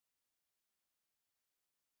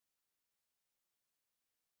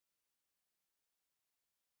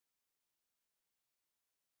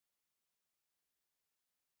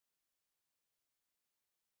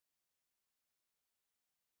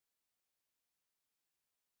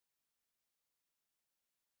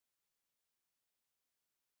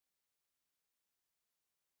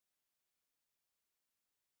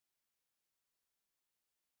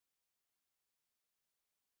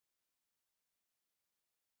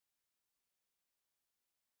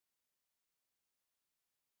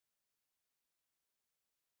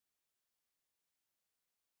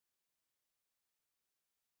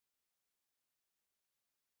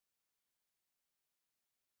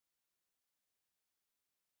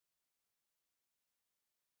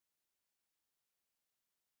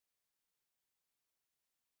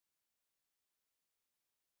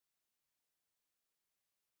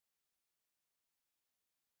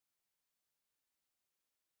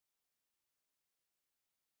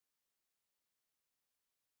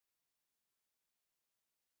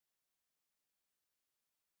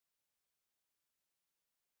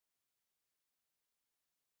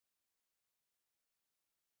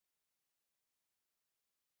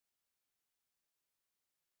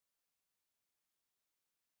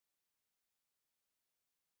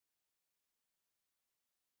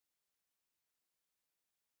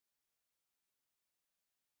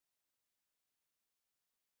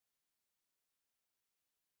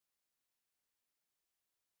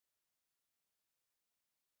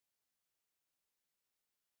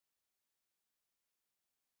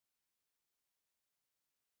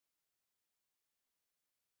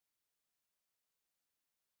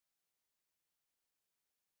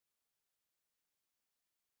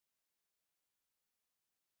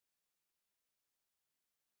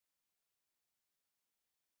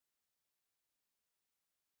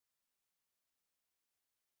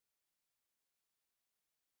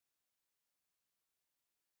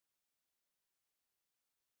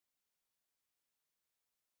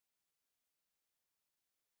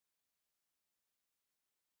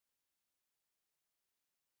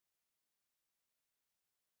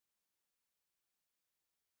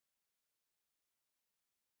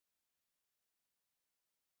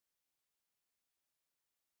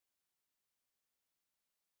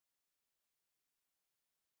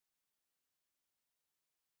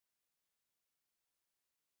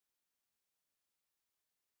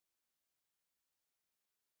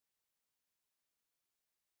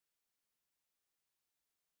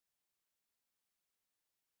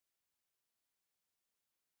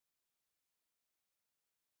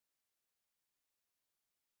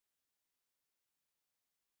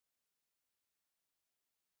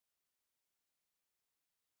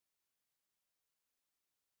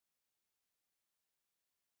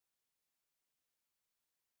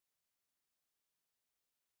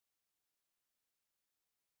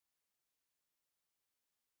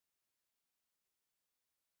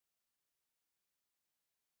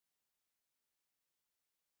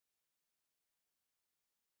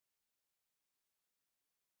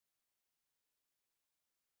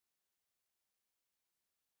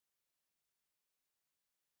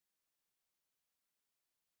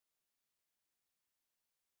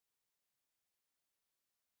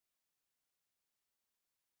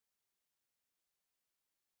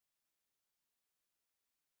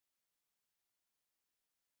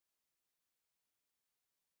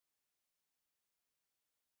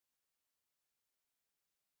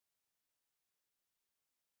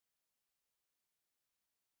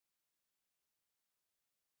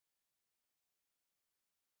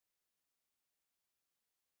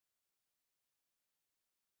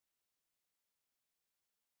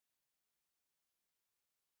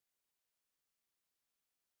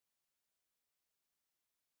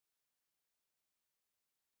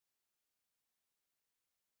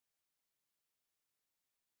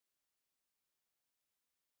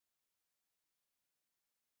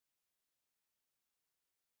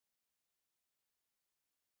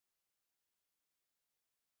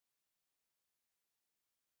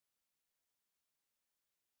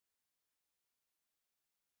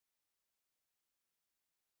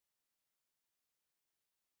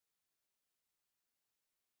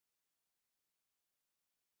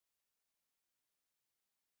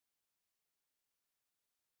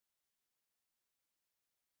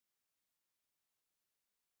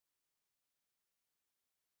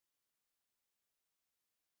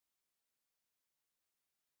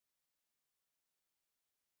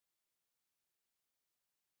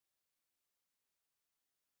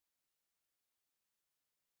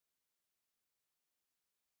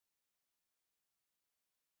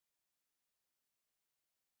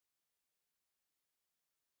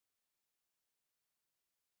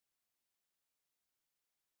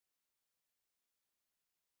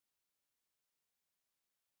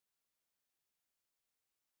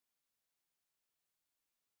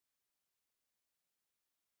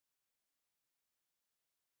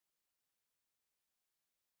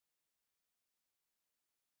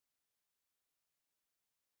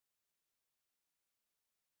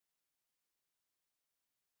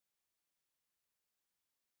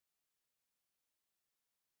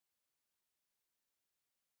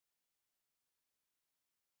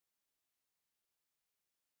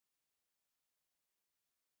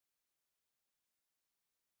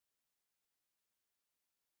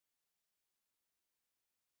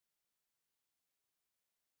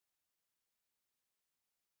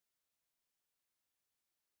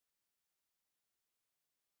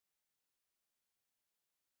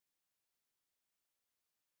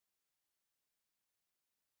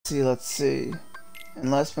let's see.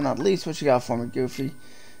 And last but not least, what you got for me, Goofy?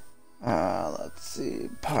 Let's see.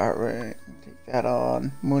 Pirate ring. Take that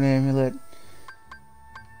on. Moon amulet.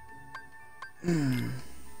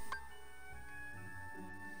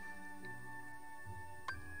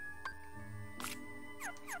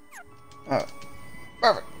 Oh,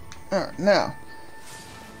 perfect. Alright, now.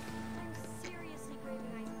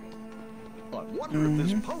 I wonder if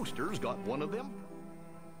this poster's got one of them.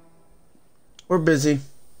 We're busy.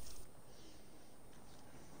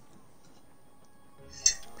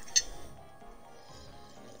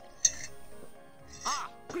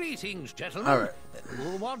 Greetings, gentlemen. All right.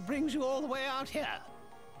 What brings you all the way out here?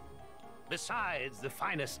 Besides the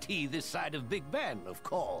finest tea this side of Big Ben, of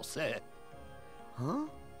course. Huh?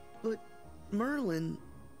 But, Merlin,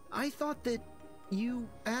 I thought that you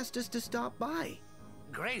asked us to stop by.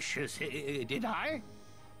 Gracious, did I?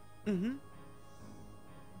 Mm-hmm.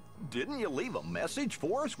 Didn't you leave a message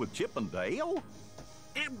for us with Chip and Dale?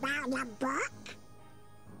 About a book?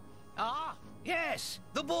 Ah, yes,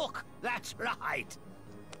 the book. That's right.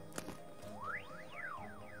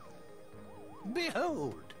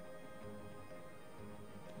 Behold.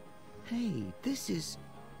 Hey, this is...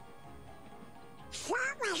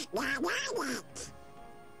 Someone's not on it.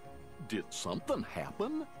 Did something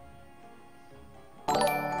happen?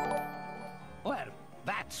 Well,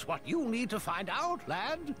 that's what you need to find out,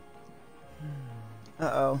 lad.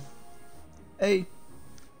 Uh-oh. Hey.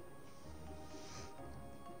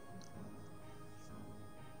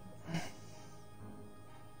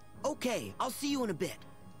 Okay, I'll see you in a bit.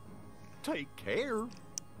 Take care.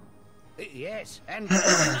 Yes, and good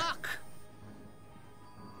luck.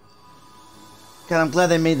 God, I'm glad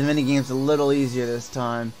they made the minigames a little easier this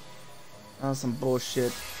time. That was some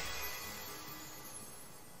bullshit.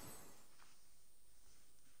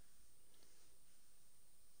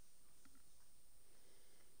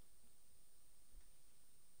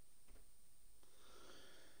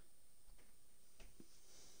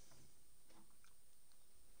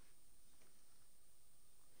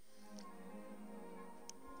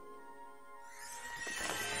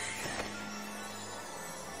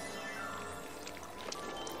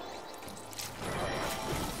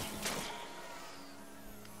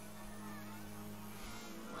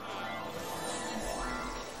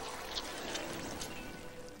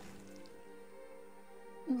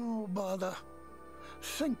 Oh, bother.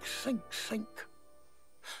 Sink, sink, sink.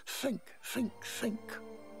 Sink, sink, sink.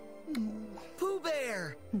 Pooh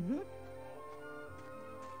Bear!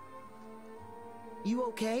 You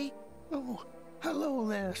okay? Oh, hello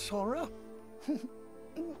there, Sora.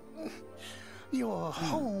 You're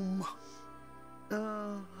home.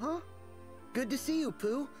 Uh-huh. Good to see you,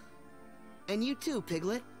 Pooh. And you too,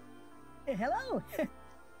 Piglet. Hello.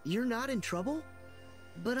 You're not in trouble?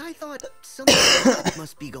 But I thought something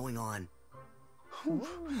must be going on.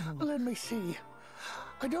 Let me see.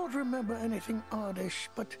 I don't remember anything oddish,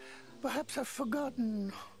 but perhaps I've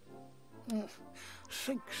forgotten.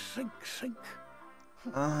 Sink, sink, sink.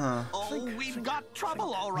 Uh-huh. Oh, we've got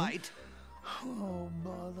trouble, all right. Oh,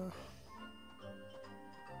 bother.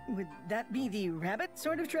 Would that be the rabbit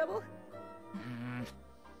sort of trouble?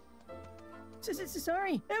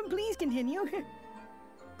 Sorry. Please continue.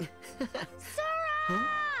 Sora!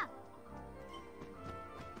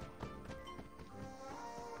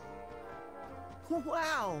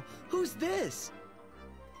 Wow! Who's this?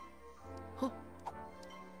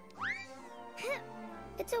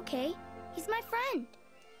 It's okay. He's my friend.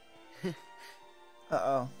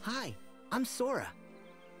 Uh-oh. Hi, I'm Sora.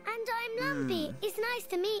 And I'm Lumpy. It's nice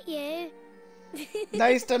to meet you.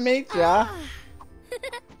 Nice to meet ya.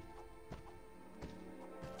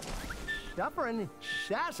 Stuffer and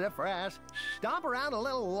sassafras. Stomp around a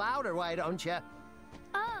little louder, why don't you?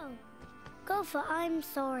 Oh. Gopher, I'm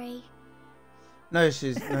sorry. No,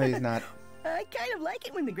 he's not. I kind of like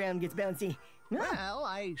it when the ground gets bouncy. Well,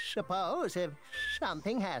 I suppose if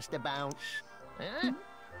something has to bounce. Huh?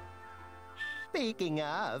 Speaking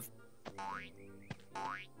of...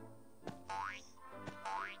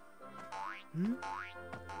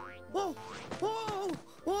 Whoa! Whoa!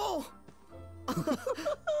 Whoa!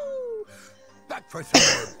 Back for some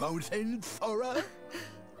more bouncing, Sora?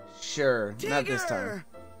 Sure, not this time. Tigger!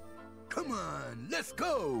 Come on, let's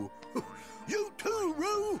go. You too,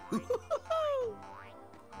 Roo.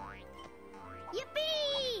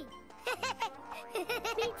 Yippee!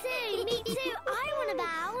 Me too, me too. I want to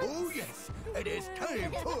bounce. Oh, yes, it is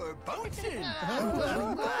time for bouncing.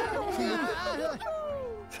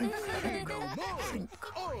 Say no more.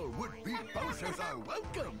 All would-be bouncers are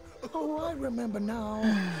welcome. Oh, I remember now.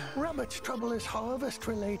 Rabbit's trouble is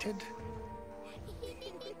harvest-related.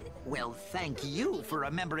 Well, thank you for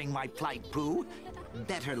remembering my plight, Pooh.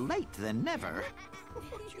 Better late than never.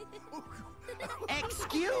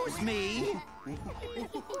 Excuse me?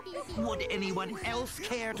 Would anyone else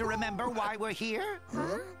care to remember why we're here?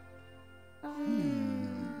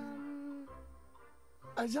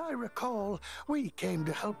 As I recall, we came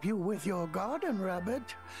to help you with your garden,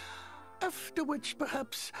 Rabbit. After which,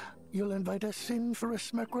 perhaps, you'll invite us in for a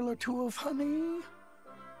smackerel or two of honey?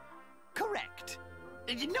 Correct.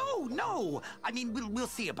 No. I mean, we'll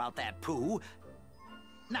see about that, Pooh.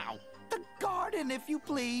 Now, the garden, if you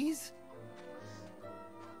please.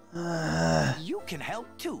 You can help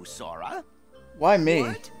too, Sora. Why me?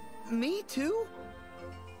 What? Me too?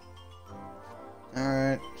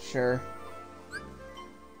 Alright, sure.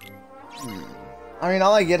 I mean,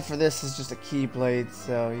 all I get for this is just a keyblade,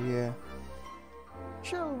 so yeah.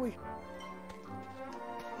 Shall we?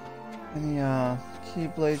 Any,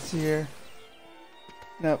 keyblades here?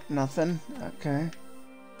 Nope, nothing. Okay.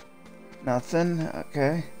 Nothing.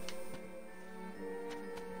 Okay.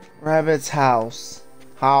 Rabbit's house.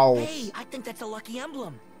 House. Hey, I think that's a lucky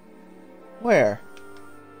emblem. Where?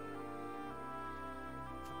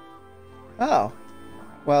 Oh.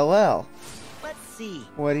 Well. Let's see.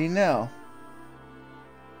 What do you know?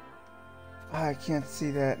 I can't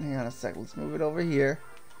see that. Hang on a sec. Let's move it over here.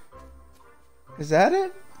 Is that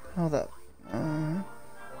it? Hold up.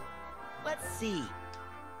 Let's see.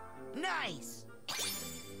 Nice.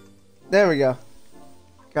 There we go.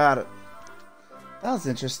 Got it. That was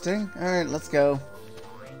interesting. Alright, let's go.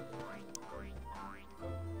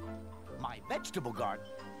 My vegetable garden.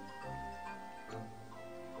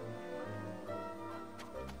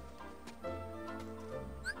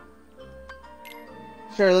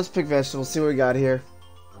 Sure, let's pick vegetables. See what we got here.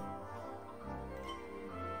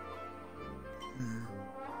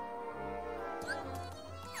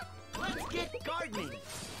 Let's get gardening.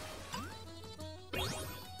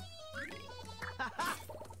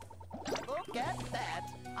 Look at that.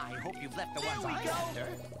 I hope you've left the ones I'm after.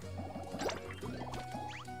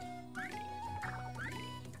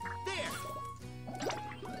 There.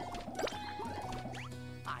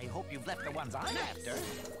 I hope you've left the ones I'm after.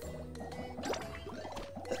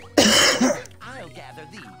 I'll gather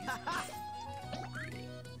these.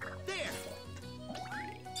 There.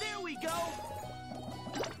 There we go.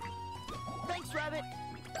 Thanks, Rabbit.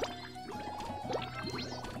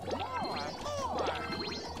 More.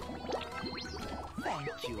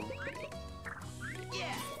 Thank you.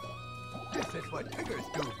 Yeah. This is what Tiggers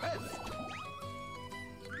do best.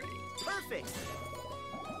 Perfect.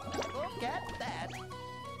 Look at that.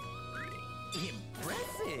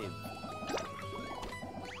 Impressive.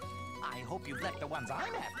 I hope you've left the ones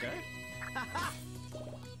I'm after.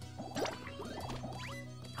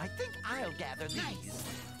 I think I'll gather these.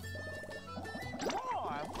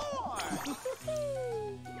 More.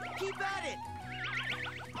 Keep at it.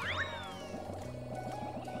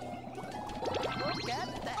 Look at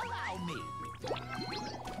that. Allow me.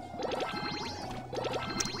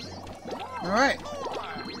 All right.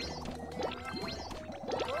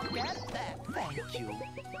 Look at that. Thank you.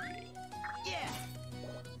 Yeah.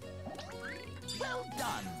 Well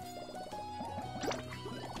done.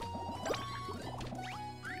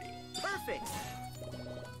 Perfect.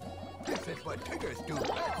 This is what Tiggers do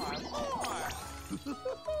best. More.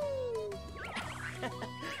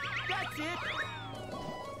 That's it.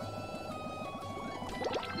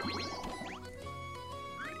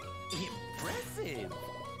 Impressive.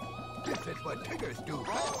 This is what Tiggers do All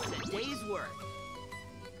best. in a day's work.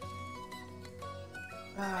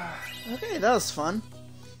 Okay, that was fun.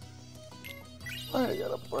 I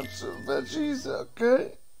got a bunch of veggies.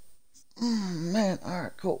 Okay. Man,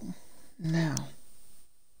 alright, cool. Now.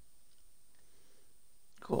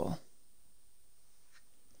 Cool.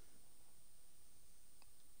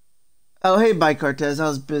 Oh, hey, Bike Cortez. I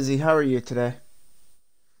was busy. How are you today?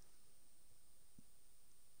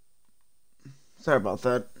 Sorry about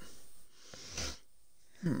that.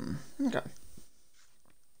 Okay.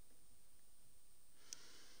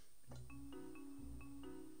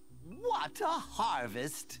 What a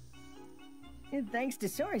harvest! Thanks to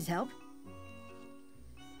Sora's help.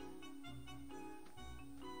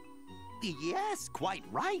 Yes, quite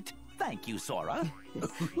right. Thank you, Sora.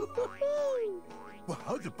 Well,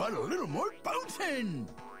 how's about a little more bouncing?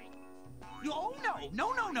 Oh,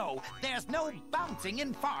 no. There's no bouncing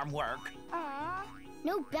in farm work. Aw,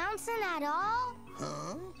 no bouncing at all?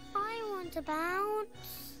 Huh? I want to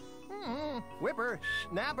bounce. Whipper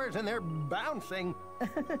snappers and they're bouncing.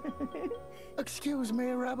 Excuse me,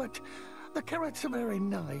 Rabbit. The carrots are very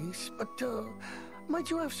nice, but, might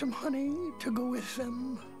you have some honey to go with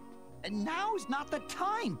them? And now's not the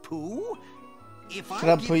time, Pooh. If Shut I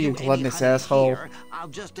up, give Pooh, you you any gluttonous honey asshole. here, I'll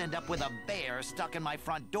just end up with a bear stuck in my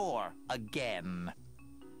front door again.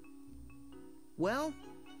 Well,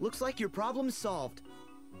 looks like your problem's solved.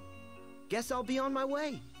 Guess I'll be on my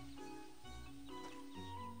way.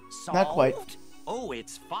 Solved? Not quite. Oh,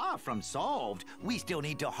 it's far from solved. We still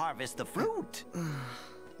need to harvest the fruit.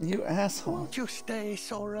 You asshole. Won't you stay,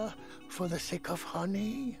 Sora, for the sake of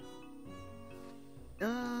honey?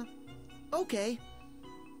 Okay.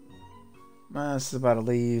 This is about to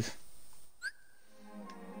leave.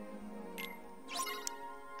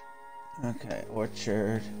 Okay,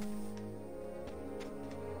 orchard.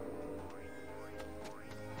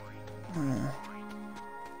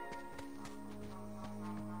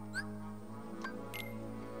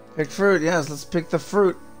 Pick fruit, yes, let's pick the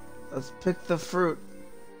fruit. Let's pick the fruit.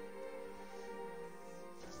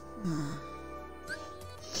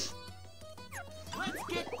 Let's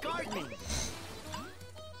get gardening.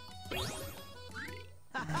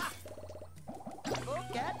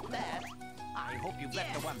 Look at that. I hope you've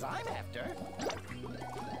left the ones I'm after.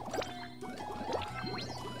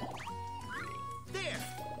 There.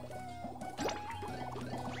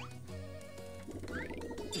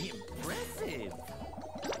 Impressive.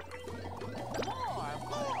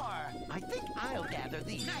 More. I think I'll gather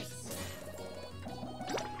these. Nice.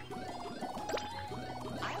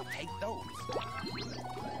 I'll take those.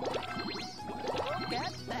 Look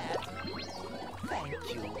at that. Thank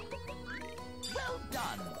you. Well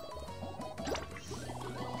done.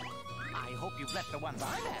 I hope you've left the ones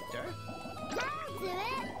I'm after. I'll do it.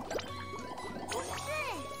 What's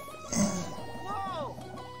this? Whoa!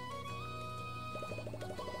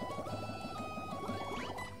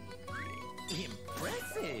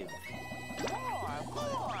 Impressive.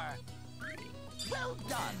 More. Well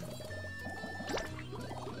done.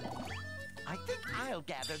 I think I'll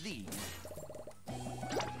gather these.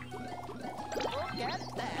 Look at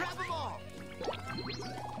that. Grab them all.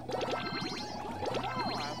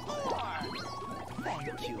 More.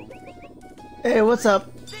 Thank you. Hey, what's up?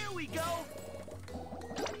 There we go.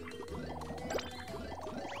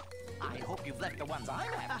 I hope you've left the ones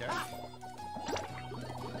I'm after.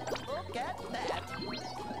 Look at that.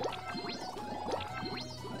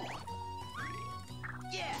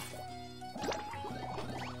 Yeah.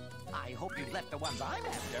 I hope you've left the ones I'm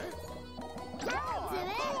after. I'll do it.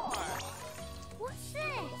 More. What's this?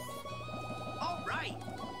 All right.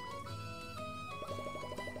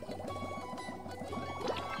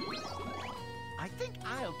 I think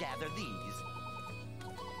I'll gather these.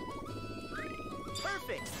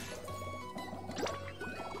 Perfect.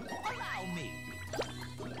 Allow me.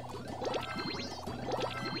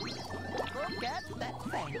 Look at that.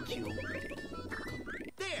 Thank you.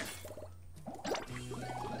 There.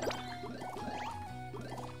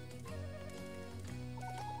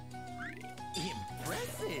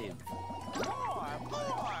 Impressive.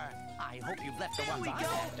 More. I hope you've left the ones we I'm go.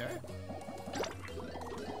 after.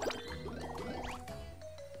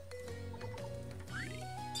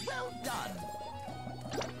 Well done.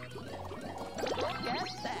 Look at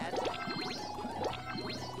that.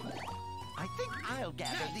 I think I'll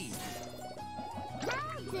gather these.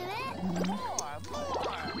 I'll do it. More.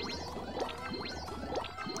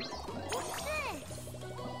 What's this?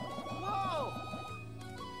 Whoa.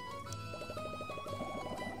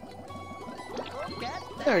 Look at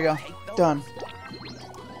that. There we go. Take those. Done.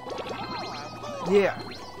 More. Yeah.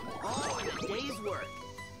 All in a day's work.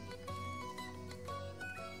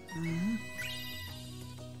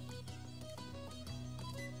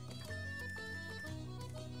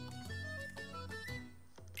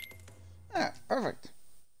 Yeah, perfect.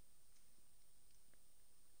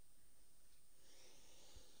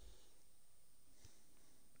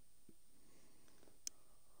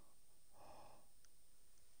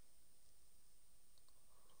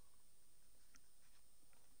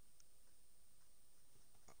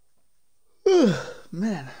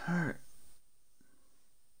 Man, hurt.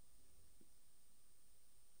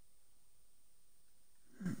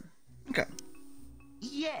 Okay.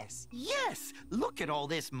 Yes. Look at all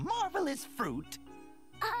this marvelous fruit.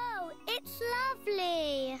 Oh, it's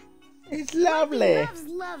lovely. It's lovely.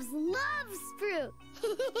 Loves fruit.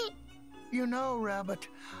 You know, Rabbit,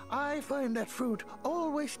 I find that fruit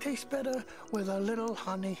always tastes better with a little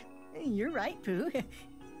honey. You're right, Pooh.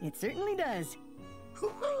 It certainly does.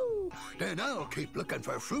 Hoo-hoo! Then I'll keep looking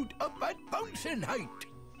for fruit up at Bouncing Height.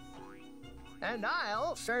 And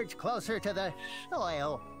I'll search closer to the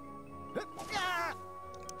soil.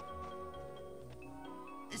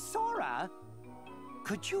 Sora,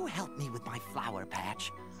 could you help me with my flower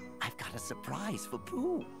patch? I've got a surprise for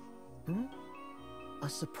Pooh. A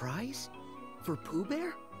surprise? For Pooh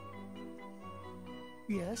Bear?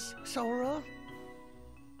 Yes, Sora?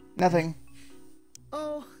 Nothing.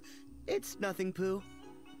 Oh, it's nothing, Pooh.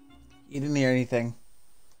 You didn't hear anything.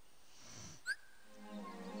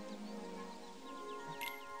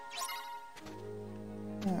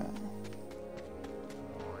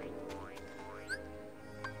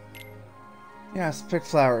 Yes, pick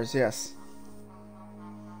flowers, yes.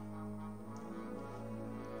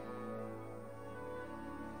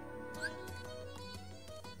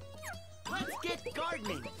 Let's get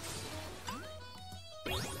gardening.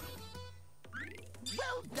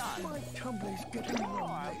 Well done. My tumbler's getting More,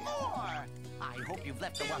 rumbly. more. I hope you've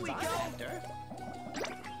left the ones I'm after.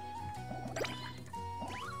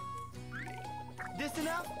 This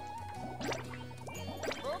enough?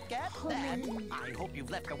 Look at that. I hope you've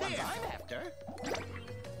left the ones I'm after.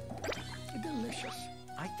 Delicious.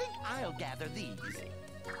 I think I'll gather these.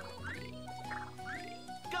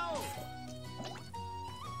 Go!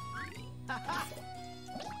 Ha-ha!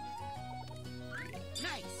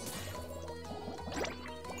 Nice!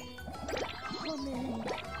 Honey.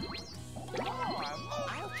 More!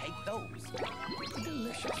 I'll take those.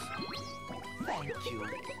 Delicious. Thank you.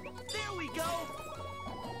 There we go!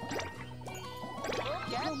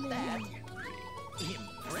 Look at that!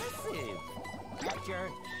 Impressive! At your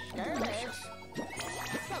service.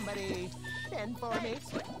 Somebody send for me.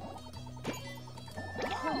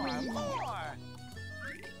 More, more!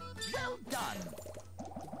 Well done!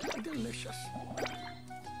 Delicious.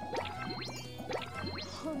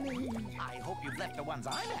 Honey. I hope you've left the ones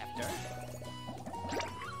I'm after.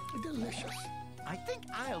 Delicious. I think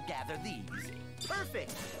I'll gather these.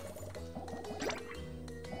 Perfect!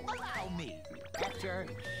 Allow me. At your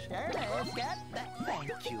service. Get that.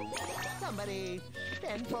 Thank you. Somebody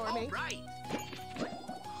send for me. Right.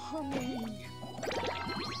 Honey.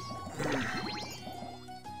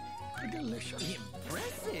 Delicious.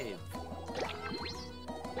 Impressive.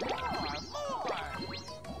 More, more.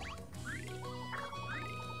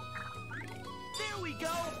 There we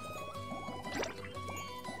go.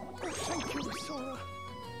 Thank you, Sora.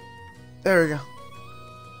 There we go.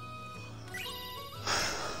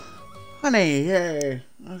 Honey, yay.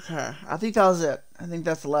 Okay, I think that was it. I think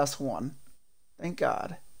that's the last one. Thank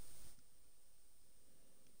God.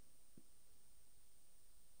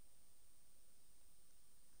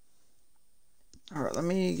 Alright, let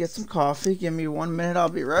me get some coffee. Give me 1 minute. I'll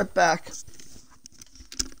be right back.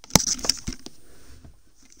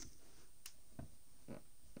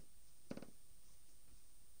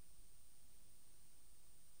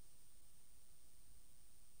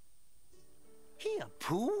 Here,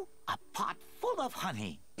 Pooh, a pot full of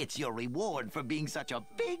honey. It's your reward for being such a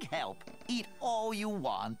big help. Eat all you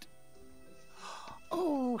want.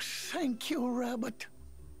 Oh, thank you, Rabbit.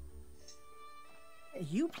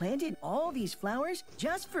 You planted all these flowers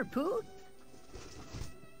just for Pooh?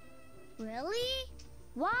 Really?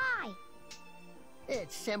 Why?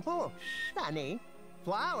 It's simple, honey.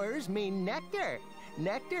 Flowers mean nectar.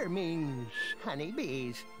 Nectar means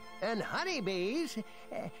honeybees. And honeybees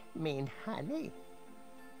mean honey.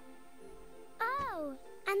 Oh,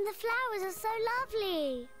 and the flowers are so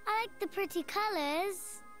lovely. I like the pretty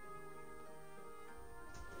colors.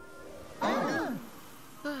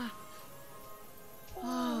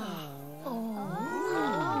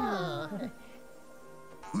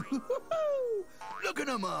 Look at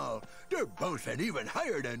them all. They're bouncing even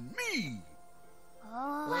higher than me.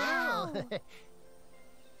 Oh, Wow.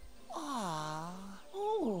 Aww.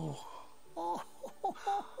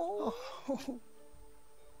 Oh.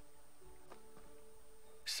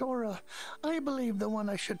 Sora, I believe the one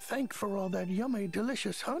I should thank for all that yummy,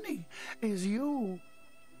 delicious honey is you.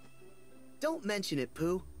 Don't mention it,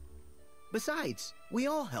 Pooh. Besides, we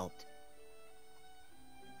all helped.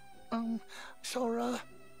 Sora.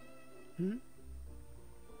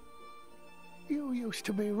 You used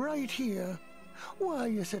to be right here. Why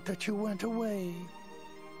is it that you went away?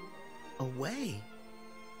 Away?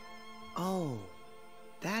 Oh,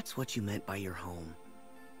 that's what you meant by your home.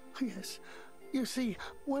 Yes. You see,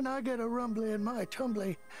 when I get a rumbly in my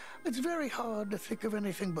tumbly, it's very hard to think of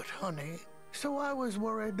anything but honey. So I was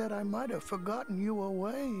worried that I might have forgotten you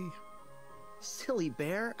away. Silly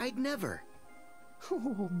bear, I'd never.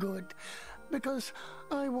 Oh, good. Because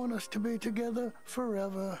I want us to be together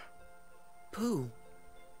forever. Pooh,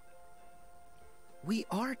 we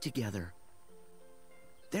are together.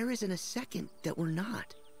 There isn't a second that we're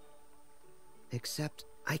not. Except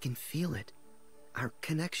I can feel it. Our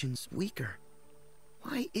connection's weaker.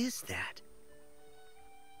 Why is that?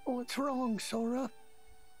 What's wrong, Sora?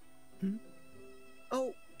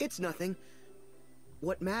 Oh, it's nothing.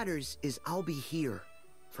 What matters is I'll be here,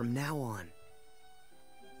 from now on.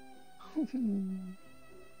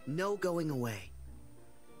 No going away.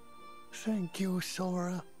 Thank you,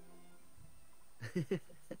 Sora.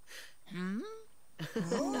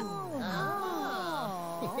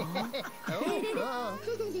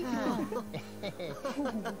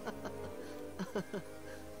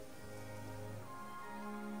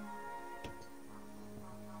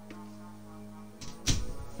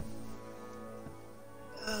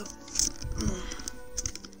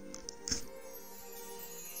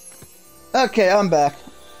 Okay, I'm back.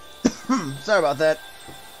 Sorry about that.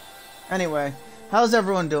 Anyway, how's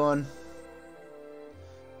everyone doing?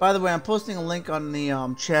 By the way, I'm posting a link on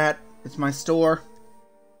the chat. It's my store.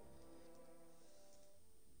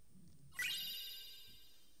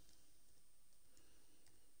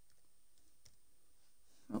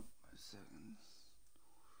 Oh, a second.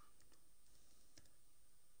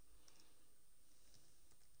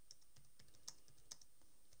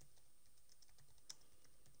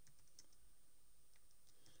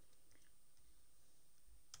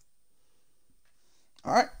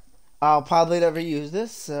 Alright. I'll probably never use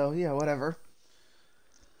this, so yeah, whatever.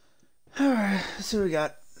 Alright, let's see what we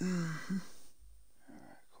got. Alright,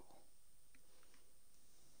 cool.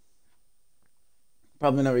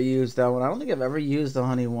 Probably never used that one. I don't think I've ever used the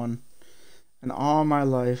honey one in all my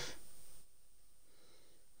life.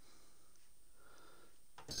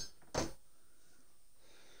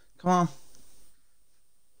 Come on.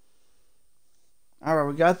 Alright,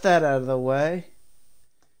 we got that out of the way.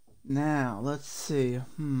 Now, let's see.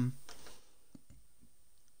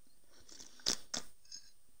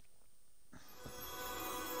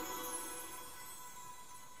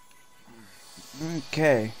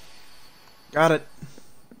 Okay. Got it.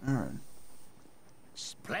 Alright.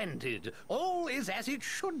 Splendid. All is as it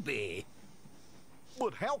should be.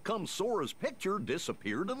 But how come Sora's picture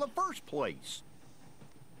disappeared in the first place?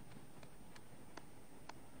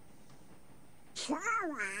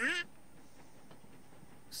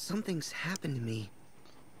 Something's happened to me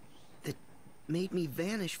that made me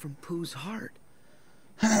vanish from Pooh's heart.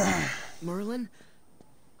 Merlin,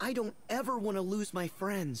 I don't ever want to lose my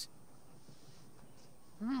friends.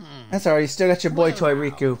 That's alright, you still got your boy toy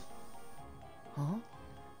Riku. Huh?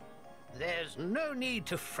 There's no need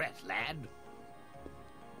to fret, lad.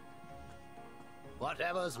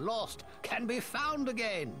 Whatever's lost can be found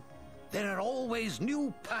again. There are always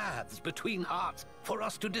new paths between hearts for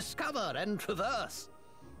us to discover and traverse.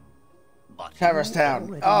 But Traverse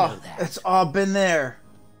Town. Oh, it's all been there.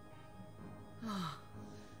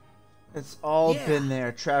 It's all been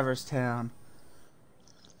there, Traverse Town.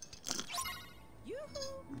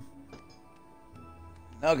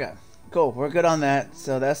 Okay, cool. We're good on that.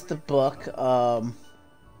 So that's the book. Alright,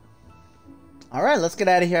 let's get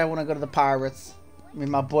out of here. I want to go to the pirates. I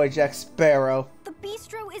mean, my boy Jack Sparrow. The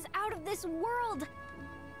bistro is out of this world.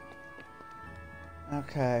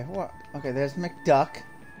 Okay, what? Okay, there's McDuck.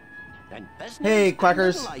 And business Hey,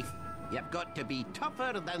 Quackers. and life. You've got to be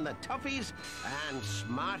tougher than the toughies and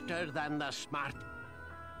smarter than the smart.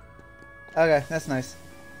 Okay, that's nice.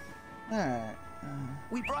 Alright.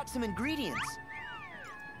 We brought some ingredients.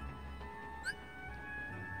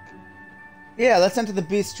 Yeah, let's enter the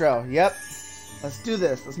bistro. Yep. Let's do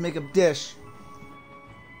this. Let's make a dish.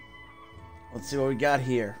 Let's see what we got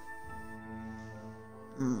here.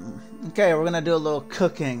 Okay, we're gonna do a little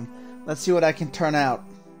cooking. Let's see what I can turn out.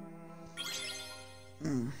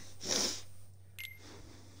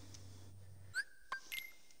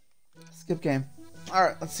 Skip game.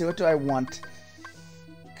 Alright, let's see. What do I want?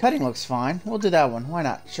 Cutting looks fine. We'll do that one. Why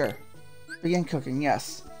not? Sure. Begin cooking.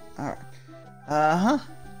 Yes. Alright. Uh-huh.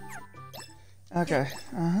 Okay.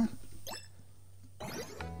 Uh-huh.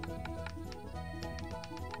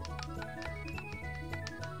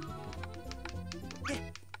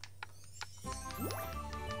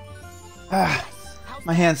 Ah,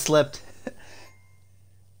 my hand slipped.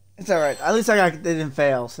 It's alright. At least I didn't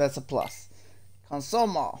fail, so that's a plus.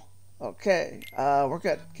 Consomme. Okay. We're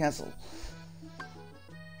good. Cancel.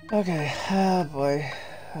 Okay. Oh boy.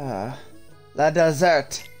 La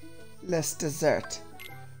dessert. Les dessert.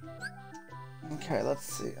 Okay, let's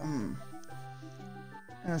see. And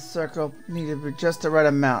a circle needed just the right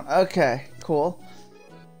amount. Okay, cool.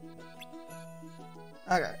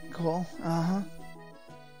 Okay, cool. Uh-huh.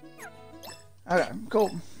 Okay,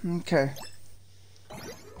 cool. Okay.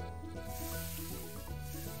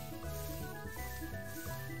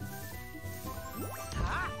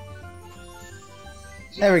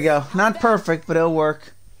 There we go. Not perfect, but it'll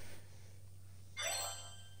work.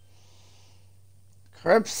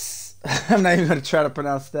 Crips. I'm not even going to try to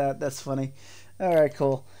pronounce that. That's funny. Alright,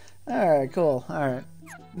 cool. Alright, cool. Alright.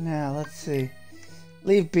 Now, let's see.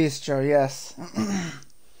 Leave Bistro, yes.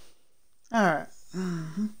 Alright.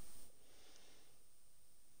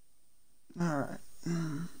 Alright.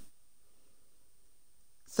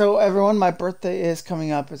 So everyone, my birthday is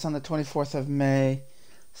coming up. It's on the 24th of May.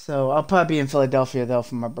 So I'll probably be in Philadelphia though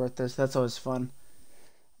for my birthday, so that's always fun.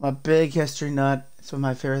 I'm a big history nut. It's one of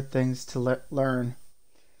my favorite things to learn.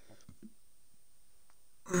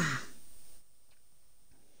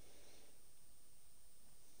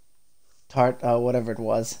 Tart, whatever it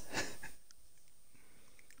was.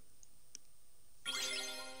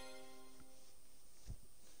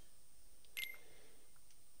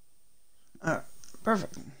 Alright,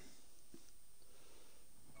 perfect.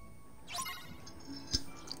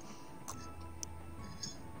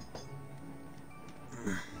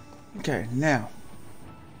 Okay, now.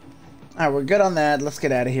 Alright, we're good on that. Let's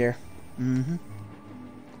get out of here.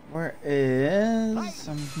 Where is...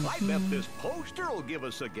 I bet this poster will give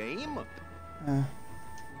us a game.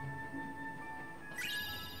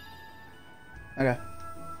 Okay.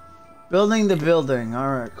 Building the building.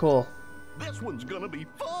 Alright, cool. This one's gonna be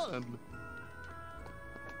fun.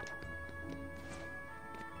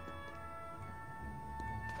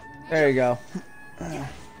 There you go.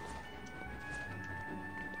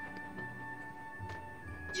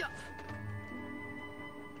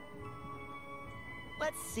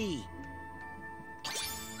 Let's see.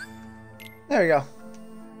 There you go.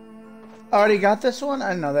 Already got this one? I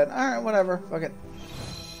didn't know that. Alright, whatever. Fuck it.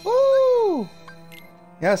 Woo!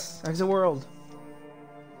 Yes, exit world.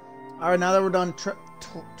 Alright, now that we're done...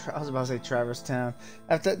 I was about to say Traverse Town.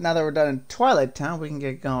 Now that we're done in Twilight Town, we can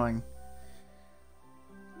get going.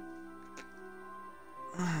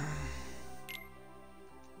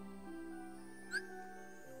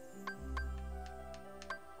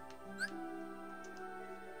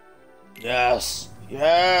 Yes!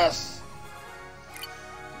 Yes!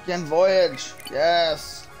 Begin voyage!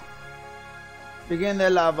 Yes! Begin de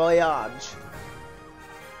la voyage!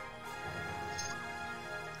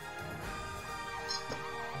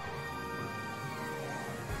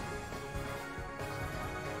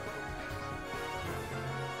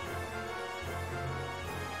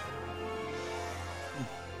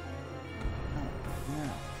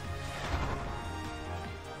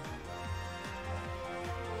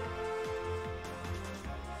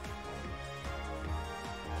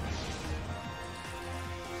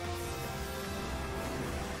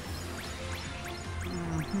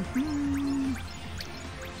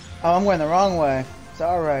 Oh, I'm going the wrong way. It's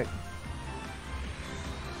alright.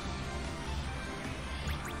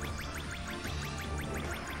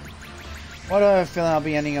 What do I have a feeling I'll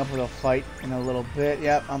be ending up with a fight in a little bit?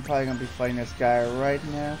 Yep, I'm probably going to be fighting this guy right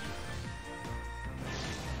now.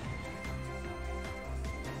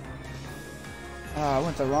 Ah, I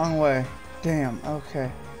went the wrong way. Damn,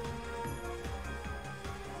 okay.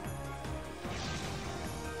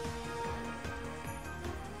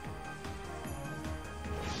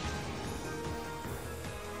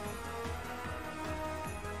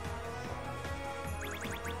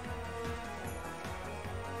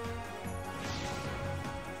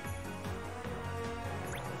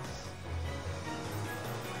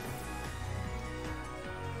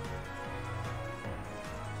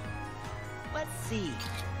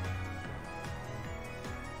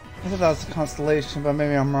 I thought that was a constellation, but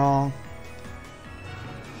maybe I'm wrong.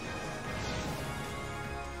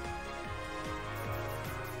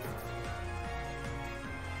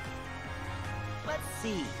 Let's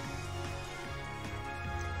see.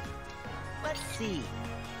 Let's see.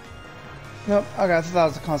 Nope, okay, I thought that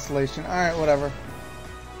was a constellation. Alright, whatever.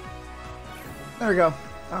 There we go.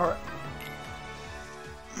 Alright.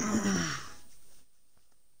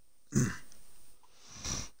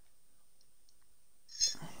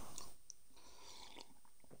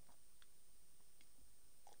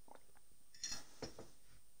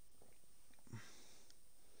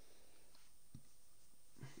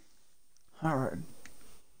 Alright.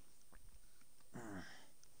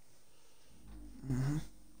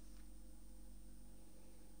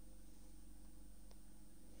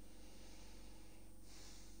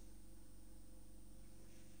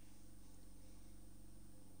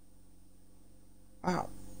 Wow.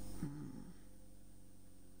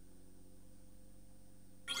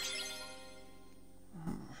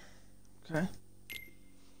 Okay.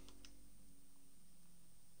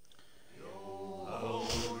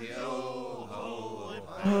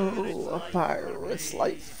 Oh, a pirate's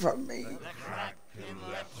life from me.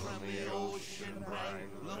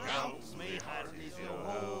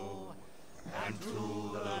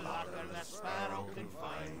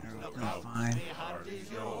 Fine.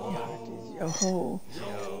 Yo ho.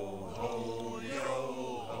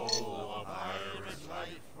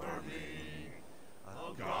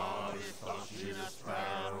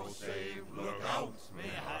 out, me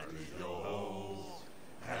hearty yo-ho.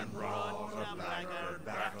 And brought a blackbird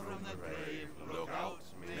back from the grave. Look out,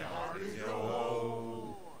 me hearty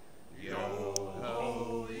yo-ho.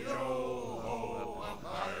 Yo-ho, yo-ho, a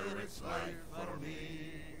pirate's life for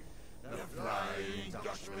me. The Flying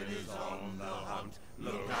Dutchman is on the hunt.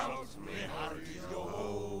 Look out, me hearty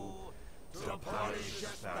yo-ho. To punish a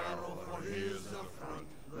sparrow for his affront.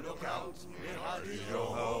 Look out, me hearty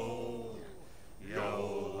yo-ho.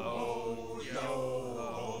 Yo-ho,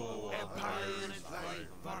 yo-ho, a pirate's life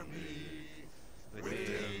for me.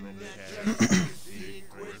 Within the chest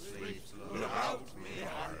secret sleeps. Look out, me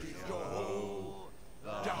hearty yo-ho.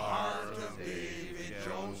 The heart of Davy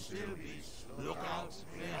Jones still beats. Look out,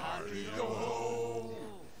 me hearty yo-ho.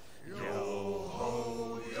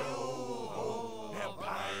 Yo-ho, yo-ho, a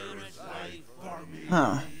pirate's life for me.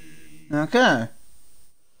 Huh. Okay.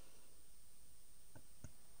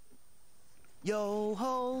 Yo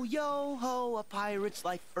ho, yo ho, a pirate's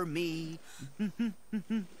life for me. Why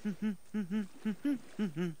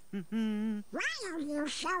are you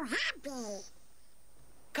so happy?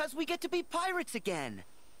 'Cause we get to be pirates again.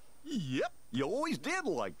 Yep, you always did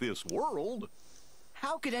like this world.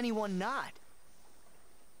 How could anyone not?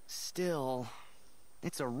 Still,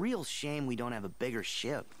 it's a real shame we don't have a bigger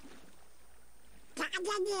ship. Got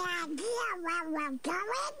any idea where we're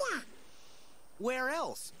going? Where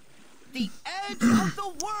else? The edge of the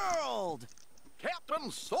world!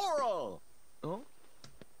 Captain Sora! Oh?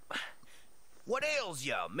 What ails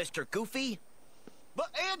ya, Mr. Goofy? The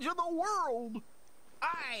edge of the world!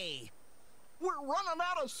 Aye! We're running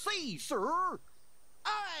out of sea, sir!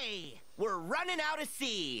 Aye! We're running out of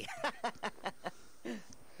sea!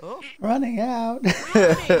 Oh? Running out.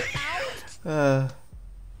 Running out?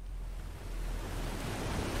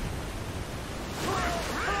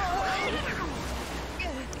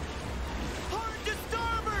 Hard to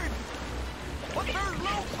starboard! But there's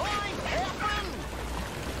no time, Captain!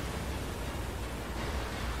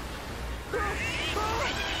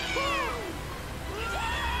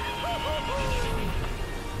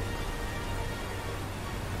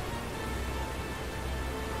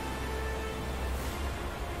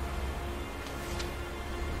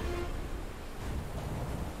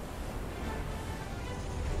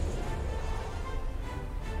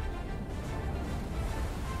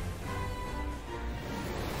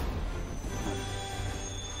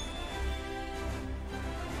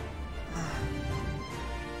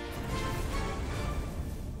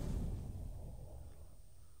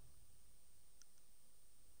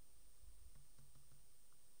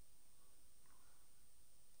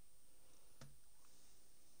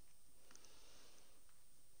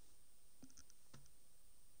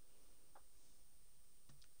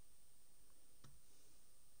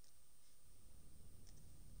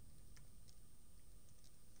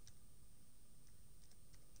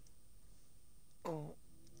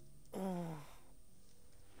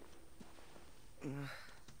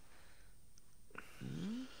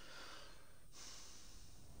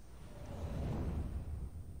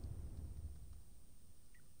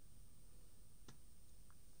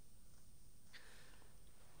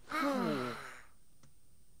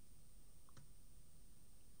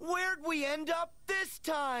 Where'd we end up this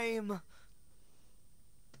time?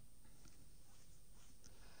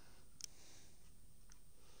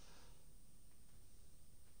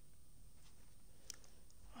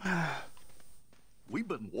 We've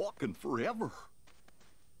been walking forever.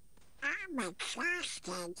 I'm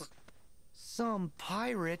exhausted. Some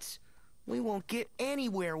pirates. We won't get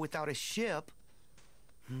anywhere without a ship.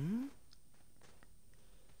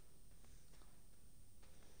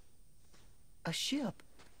 A ship.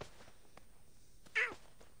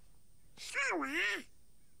 Sora,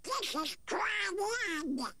 this is Grand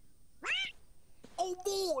End. Oh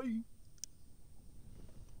boy!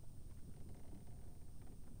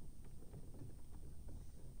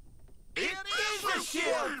 It is a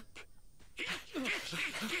ship!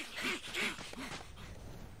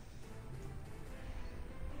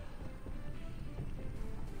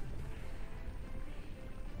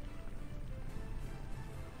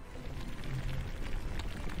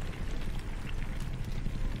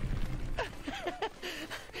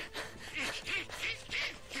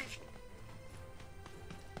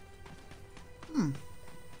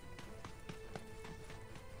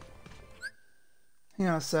 Hang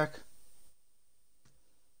on a sec.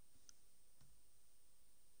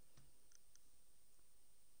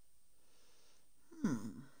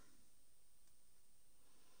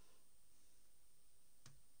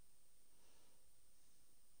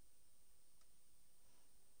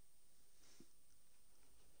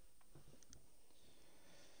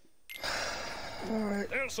 Alright.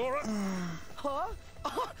 hell, Sora? Huh?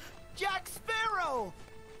 Jack Sparrow!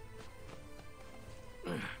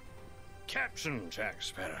 Captain Jack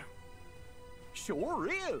Sparrow. Sure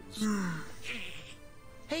is.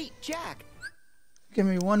 Hey, Jack. Give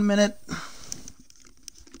me 1 minute.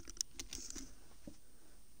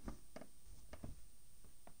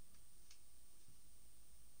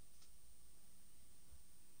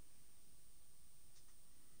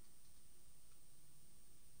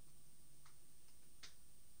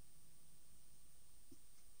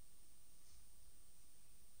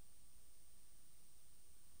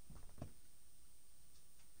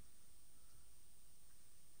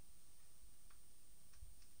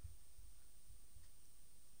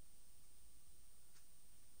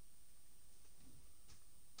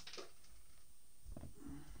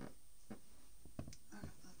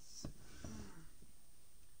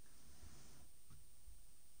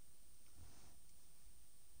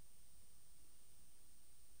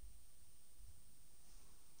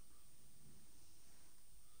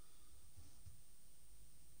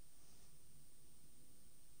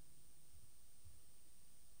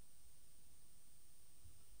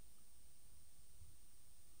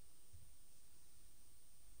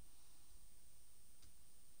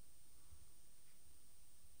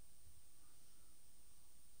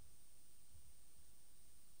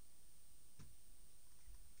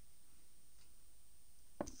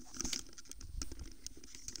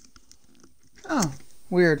 Oh,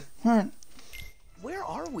 weird. Alright. Where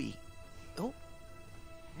are we? Oh.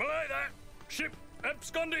 Belay that! Ship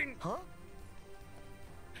absconding! Huh?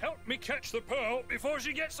 Help me catch the pearl before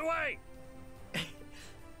she gets away! Aye,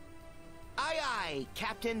 aye,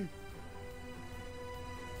 Captain.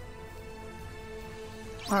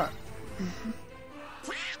 Alright.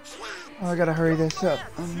 Oh, I gotta hurry this up.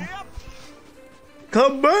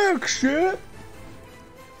 Come back, ship!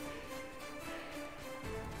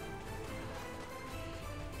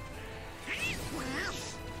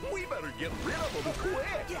 We better get rid of them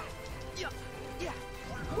quick. Yeah.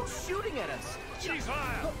 Who's shooting at us?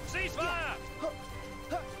 Ceasefire! Ceasefire!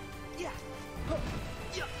 Yeah.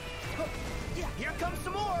 Here comes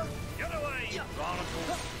some more. Get away, you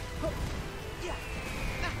barnacles!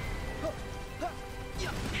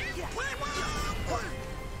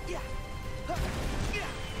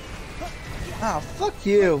 Ah, fuck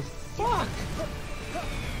you. Fuck.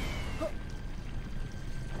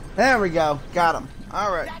 There we go. Got him.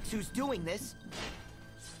 Alright. That's who's doing this.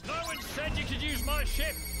 No one said you could use my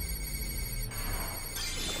ship!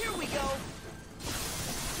 Here we go.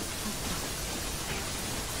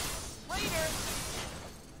 Later.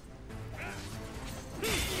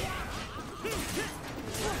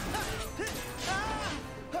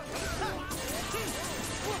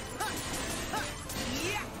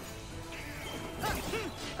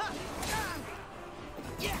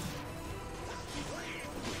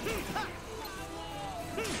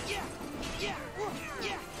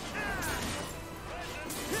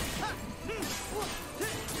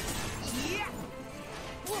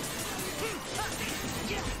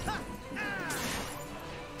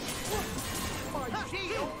 My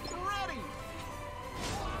shield's ready.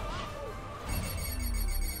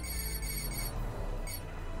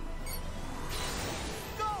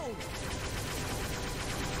 Go.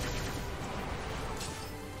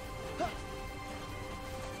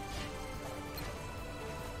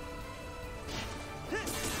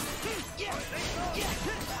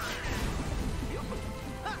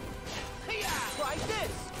 Try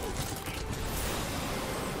this.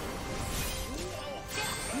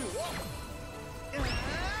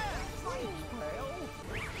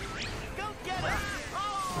 Go get her. Oh.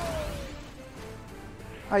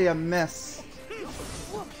 How you miss?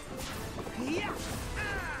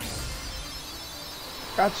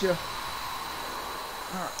 Gotcha.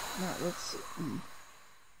 Alright, let's see.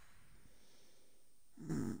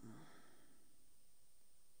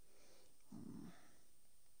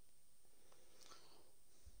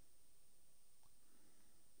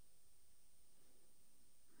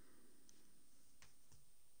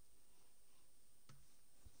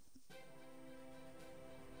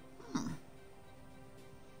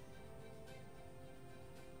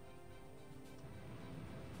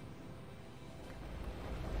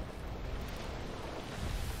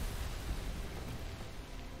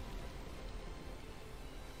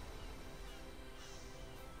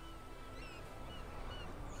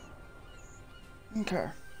 Okay.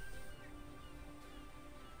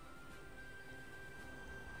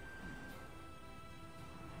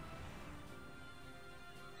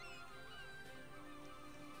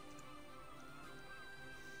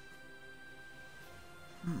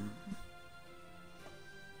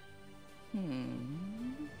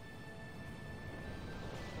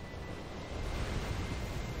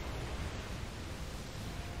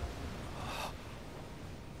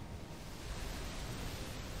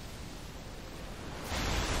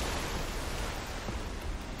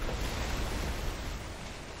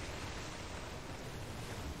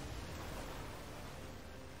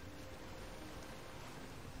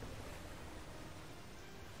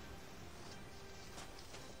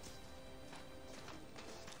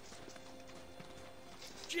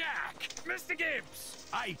 Jack! Mr. Gibbs!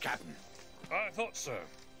 Aye, Captain. I thought so.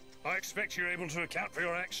 I expect you're able to account for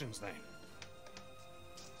your actions then.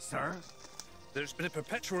 Sir? There's been a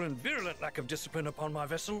perpetual and virulent lack of discipline upon my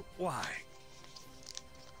vessel. Why?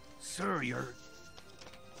 Sir, you're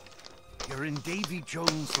in Davy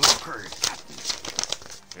Jones' locker,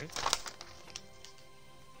 Captain.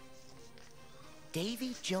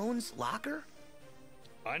 Davy Jones' locker?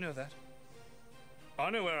 I know that. I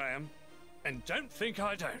know where I am, and don't think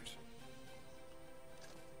I don't.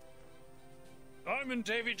 I'm in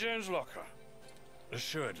Davy Jones' locker.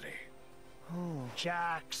 Assuredly.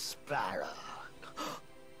 Jack Sparrow.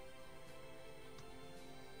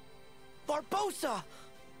 Barbossa!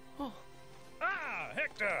 Ah,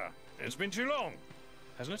 Hector! It's been too long,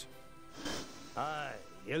 hasn't it? Aye,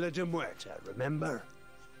 Isla de Muerta, remember?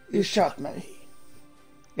 You shot me.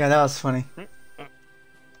 Yeah, that was funny.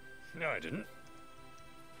 No, I didn't.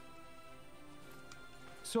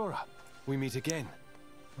 Sora, we meet again.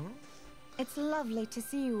 It's lovely to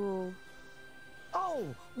see you all.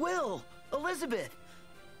 Oh, Will, Elizabeth.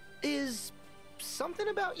 Is something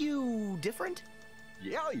about you different?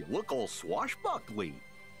 Yeah, you look all swashbuckly.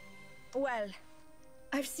 Well,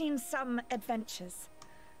 I've seen some adventures,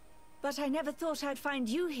 but I never thought I'd find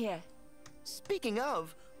you here. Speaking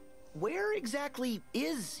of, where exactly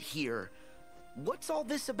is here? What's all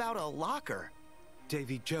this about a locker?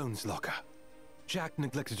 Davy Jones' locker. Jack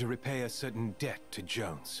neglected to repay a certain debt to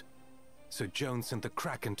Jones. So Jones sent the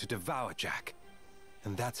Kraken to devour Jack.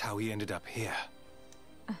 And that's how he ended up here.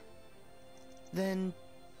 Then,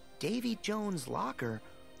 Davy Jones' locker?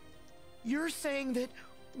 You're saying that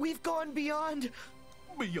we've gone beyond...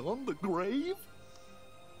 Beyond the grave?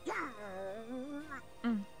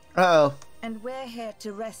 Uh-oh. And we're here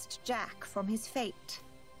to wrest Jack from his fate.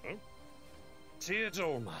 Oh?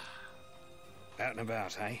 Teodolma. Out and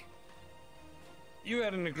about, eh? You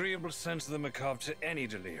had an agreeable sense of the macabre to any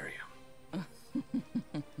delirium.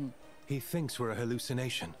 He thinks we're a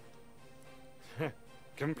hallucination.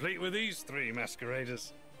 Complete with these three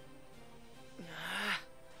masqueraders.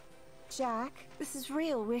 Jack, this is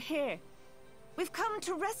real. We're here. We've come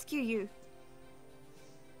to rescue you.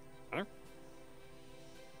 Huh?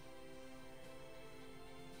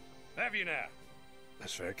 Have you now?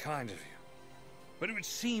 That's very kind of you. But it would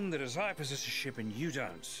seem that as I possess a ship and you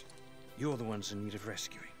don't, you're the ones in need of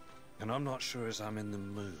rescuing. And I'm not sure as I'm in the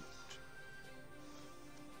mood.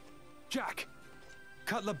 Jack!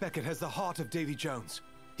 Cutler Beckett has the heart of Davy Jones.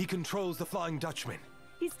 He controls the Flying Dutchman.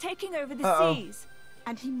 He's taking over the Uh-oh. seas.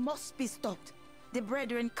 And he must be stopped. The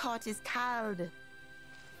brethren caught is cowed.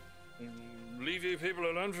 Leave you people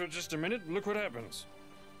alone for just a minute, look what happens.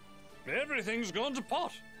 Everything's gone to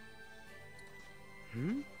pot.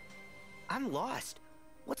 I'm lost.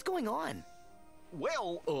 What's going on?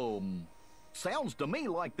 Well, sounds to me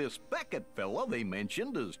like this Beckett fella they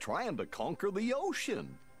mentioned is trying to conquer the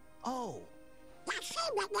ocean. Oh. That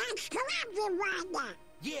seemed like that's corrupted,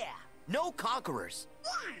 Yeah, no conquerors.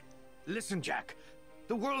 Listen, Jack.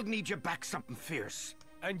 The world needs you back something fierce.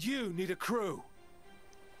 And you need a crew.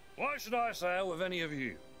 Why should I sail with any of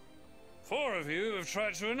you? 4 of you have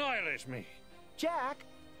tried to annihilate me. Jack,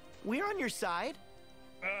 we're on your side.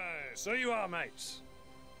 Aye, so you are, mates.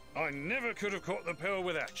 I never could have caught the pill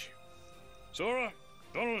without you. Sora,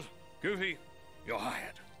 Donald, Goofy, you're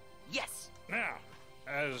hired. Yes. Now,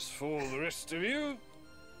 as for the rest of you...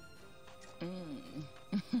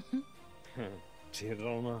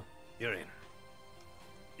 Teodolma, you're in.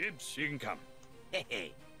 Gibbs, you can come.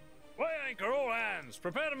 Hey. Weigh anchor, all hands.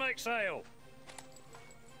 Prepare to make sail.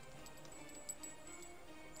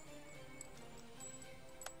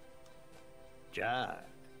 Jack.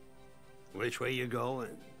 Which way you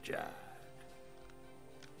going, Jack?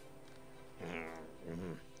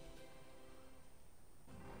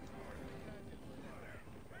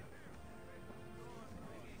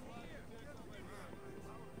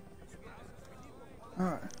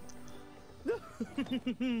 Alright.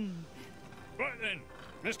 Right then,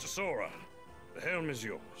 Mr. Sora, the helm is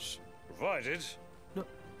yours, provided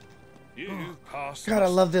you pass. God, I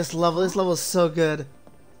love this level. This level is so good.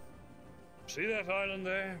 See that island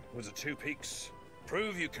there with the 2 peaks?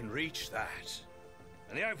 Prove you can reach that,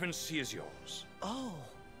 and the open sea is yours. Oh.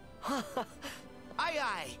 Aye,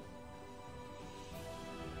 aye.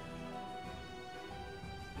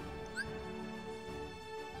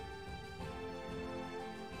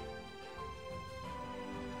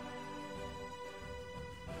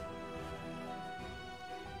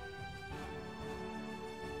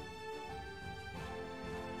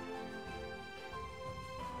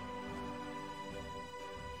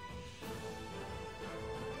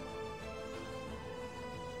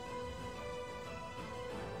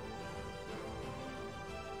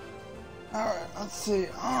 Alright, let's see.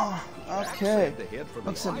 Oh, Jack okay. said to head for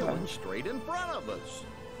Looks the like island straight in front of us.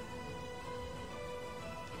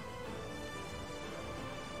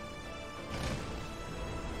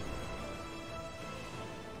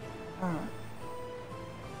 Alright.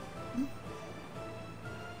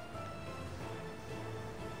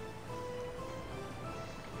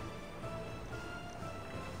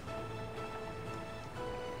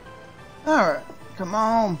 Alright, come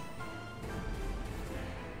on.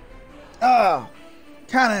 Oh,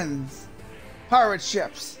 cannons. Pirate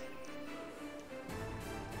ships.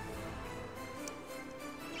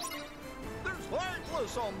 There's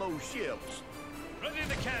heartless on those ships. Ready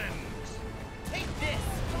the cannons. Take this!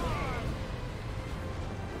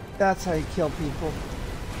 That's how you kill people.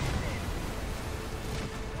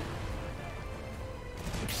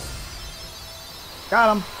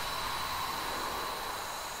 Got him.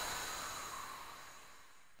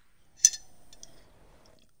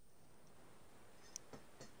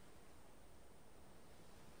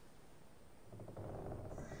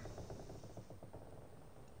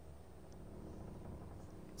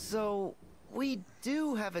 So, we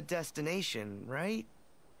do have a destination, right?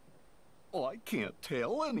 Oh, I can't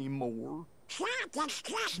tell anymore. It's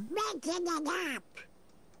just making it up.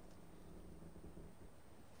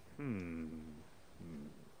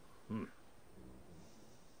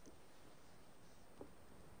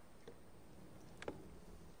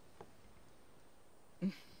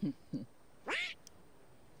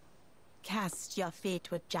 Cast your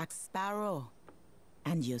fate with Jack Sparrow,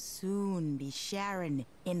 and you'll soon be sharing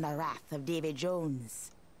in the wrath of Davy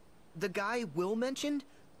Jones. The guy Will mentioned?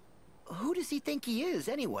 Who does he think he is,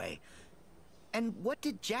 anyway? And what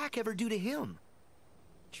did Jack ever do to him?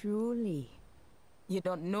 Truly, you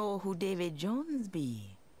don't know who Davy Jones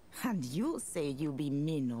be, and you say you be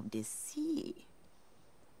men of the sea.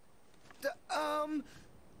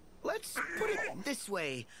 Let's put it this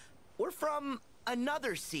way. We're from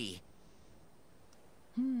another sea.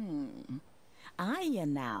 Aye,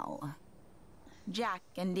 now. Jack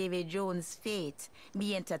and Davy Jones' fate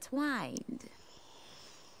be intertwined.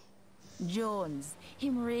 Jones,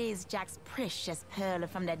 him raise Jack's precious pearl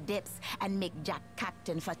from the depths and make Jack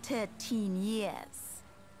captain for 13 years.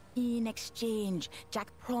 In exchange,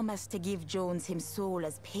 Jack promised to give Jones him soul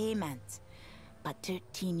as payment. But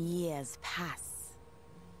 13 years pass,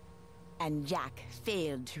 and Jack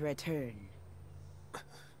failed to return.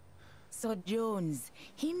 So Jones,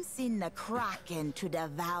 him send the Kraken to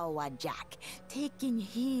devour Jack, taking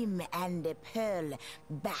him and the pearl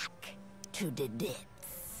back to the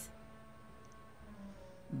depths.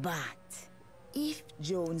 But if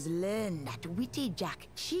Jones learned that witty Jack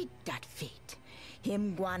cheat that fate,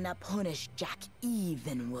 him gonna punish Jack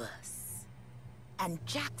even worse. And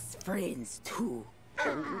Jack's friends too.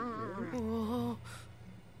 Are you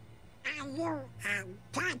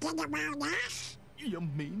talking about us? You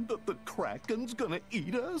mean that the Kraken's gonna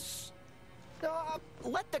eat us?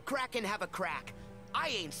 Let the Kraken have a crack. I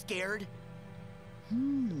ain't scared.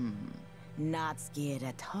 Not scared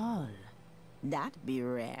at all. That be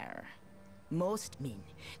rare. Most men,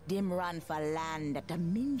 them run for land at the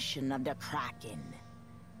mention of the Kraken.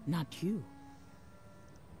 Not you.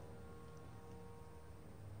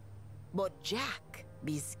 But Jack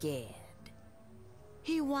be scared.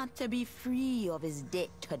 He want to be free of his debt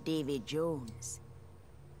to Davy Jones.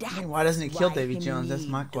 I mean, why doesn't he kill why Davy him Jones? That's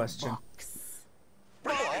need my the question. box.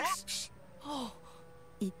 Oh,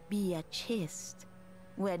 it be a chest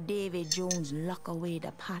where Davy Jones lock away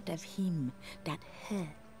the part of him that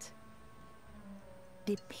hurt.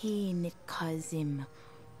 The pain it caused him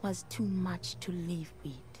was too much to live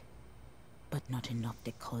with, but not enough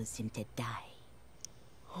to cause him to die.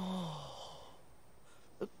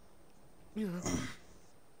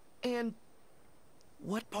 And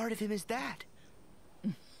what part of him is that?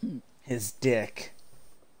 His dick.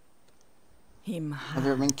 Him. Have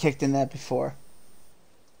you ever been kicked in that before?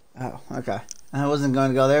 Oh, okay. I wasn't going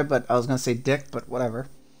to go there, but I was going to say dick, but whatever.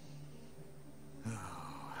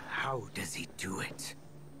 How does he do it?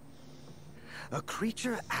 A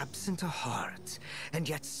creature absent a heart, and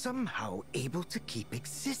yet somehow able to keep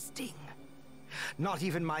existing. Not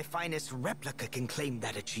even my finest replica can claim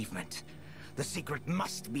that achievement. The secret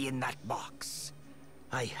must be in that box.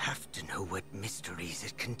 I have to know what mysteries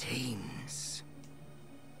it contains.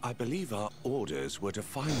 I believe our orders were to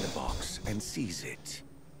find the box and seize it.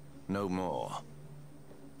 No more.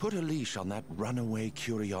 Put a leash on that runaway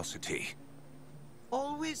curiosity.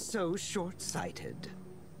 Always so short-sighted.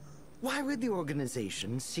 Why would the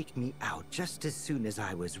organization seek me out just as soon as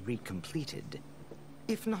I was recompleted?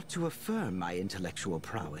 If not to affirm my intellectual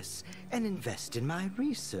prowess and invest in my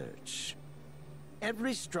research.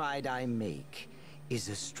 Every stride I make is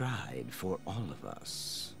a stride for all of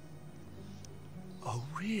us. Oh,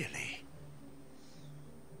 really?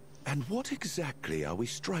 And what exactly are we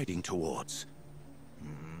striding towards?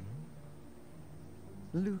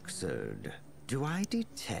 Luxord, do I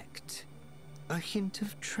detect a hint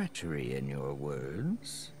of treachery in your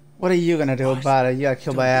words? What are you gonna do about it? You got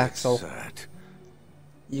killed by Don't be Axel. absurd.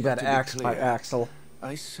 You But got to be axed by clear, Axel.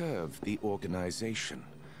 I serve the organization.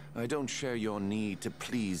 I don't share your need to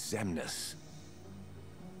please Xemnas.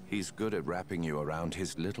 He's good at wrapping you around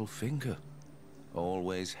his little finger.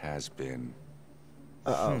 Always has been.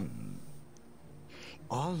 All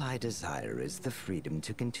I desire is the freedom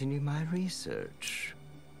to continue my research.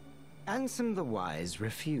 Ansem the Wise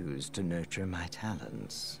refused to nurture my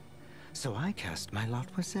talents, so I cast my lot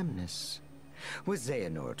with Xemnas. With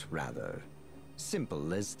Xehanort, rather.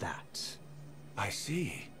 Simple as that. I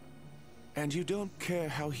see. And you don't care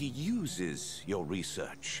how he uses your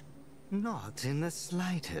research? Not in the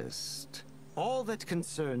slightest. All that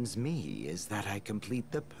concerns me is that I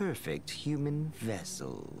complete the perfect human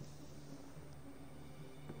vessel.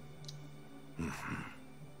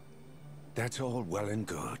 That's all well and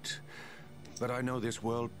good. But I know this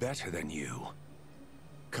world better than you.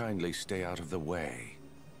 Kindly stay out of the way.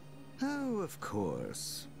 Oh, of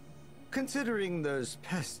course. Considering those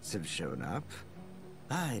pests have shown up,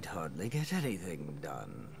 I'd hardly get anything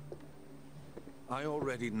done. I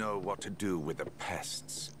already know what to do with the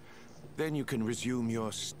pests. Then you can resume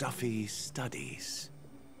your stuffy studies.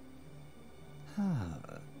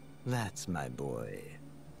 That's my boy.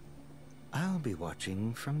 I'll be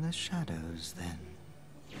watching from the shadows then.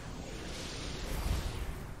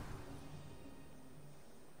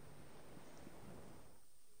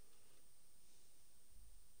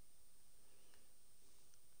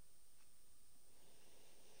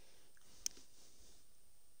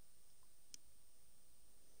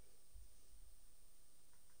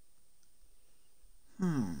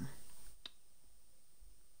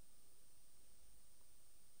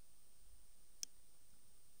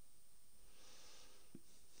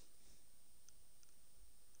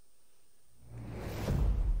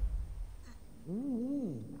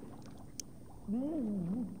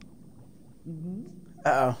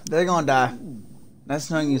 Uh-oh, they're gonna die. Nice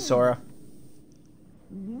knowing you, Sora.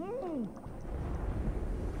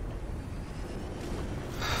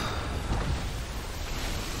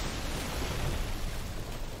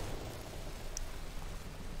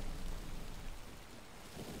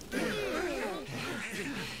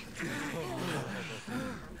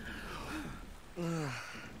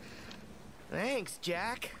 Thanks,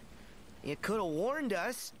 Jack. You could have warned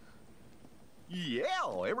us.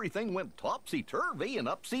 Yeah, everything went topsy-turvy and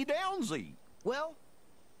upsy-downsy. Well,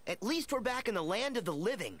 at least we're back in the land of the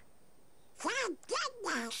living. Thank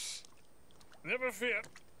goodness. Never fear.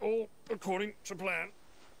 All according to plan.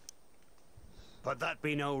 But that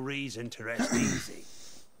be no reason to rest easy.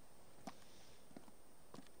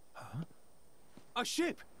 A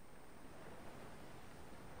ship!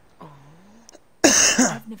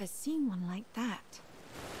 I've never seen one like that.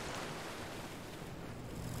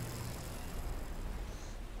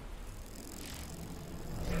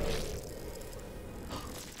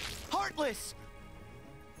 Heartless!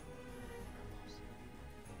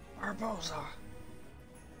 Barbossa.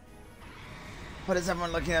 What is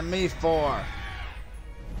everyone looking at me for?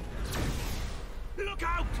 Look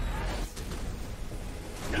out!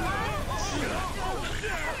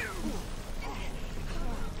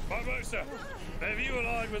 Barbossa, have you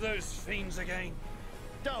allied with those fiends again?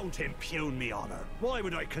 Don't impugn me honor. Why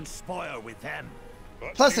would I conspire with them?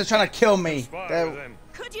 Plus, they're trying to kill me.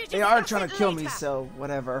 Could you They are trying to kill me, so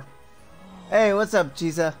whatever. Hey, what's up,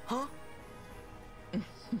 Jiza? Huh?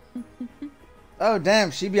 Oh,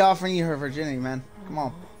 damn, she be offering you her virginity, man. Come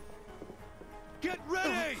on. Get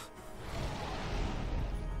ready!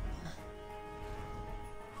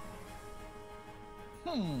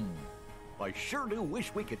 I sure do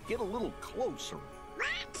wish we could get a little closer.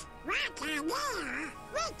 What? What idea? We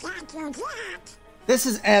can't do that. This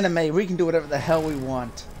is anime. We can do whatever the hell we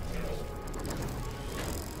want.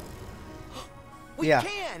 We Yeah.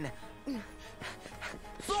 can!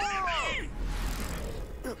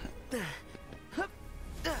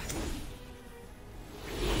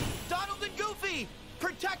 Donald and Goofy!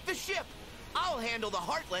 Protect the ship! I'll handle the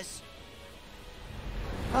Heartless!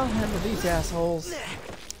 I'll handle these assholes.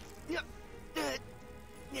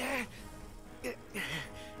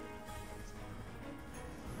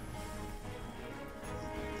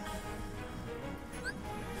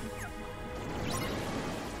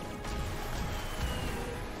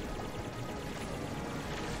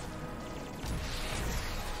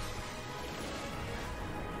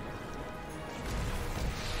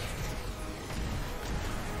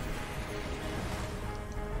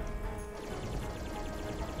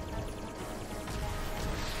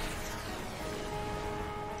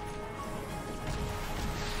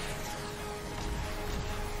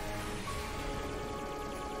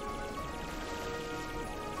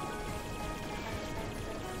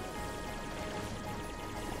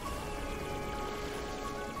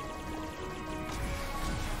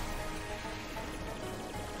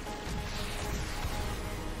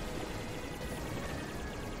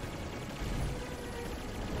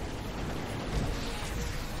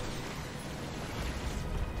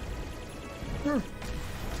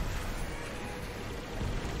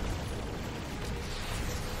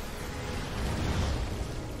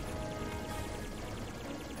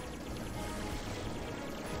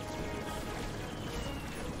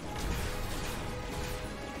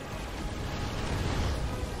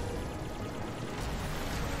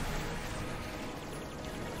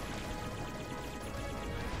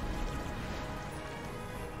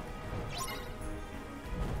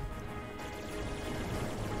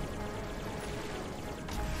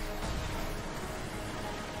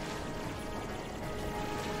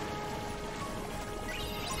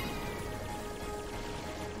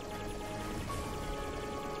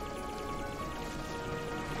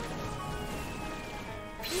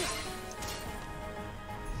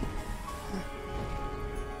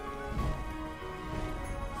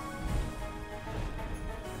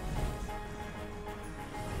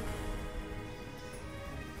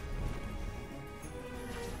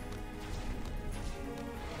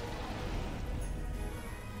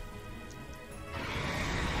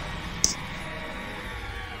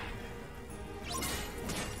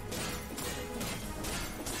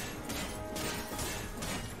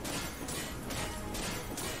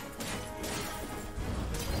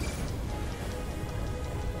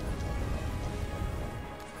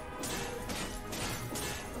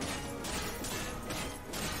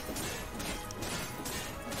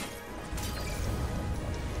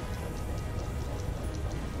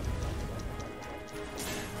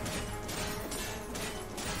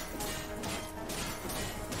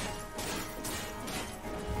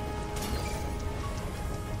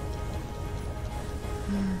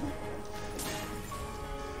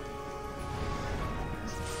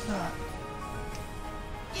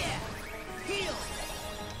 Yeah, heal.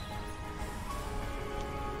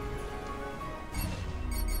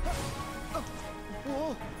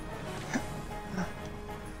 Whoa.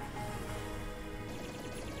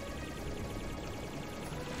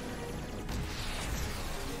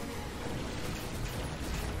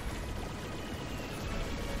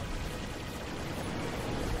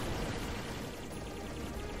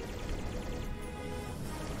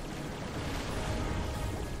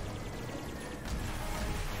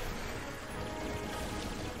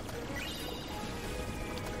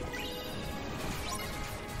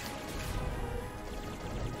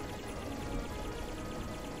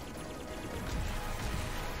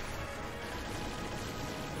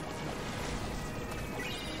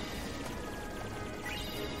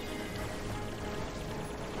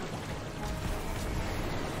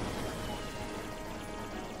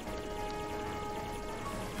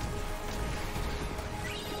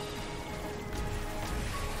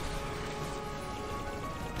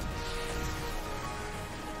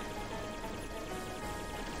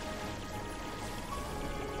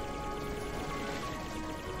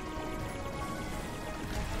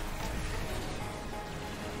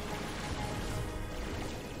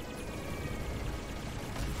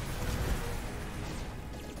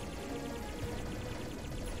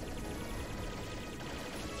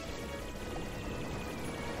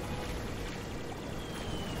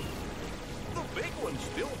 The big one's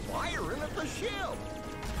still firing at the ship.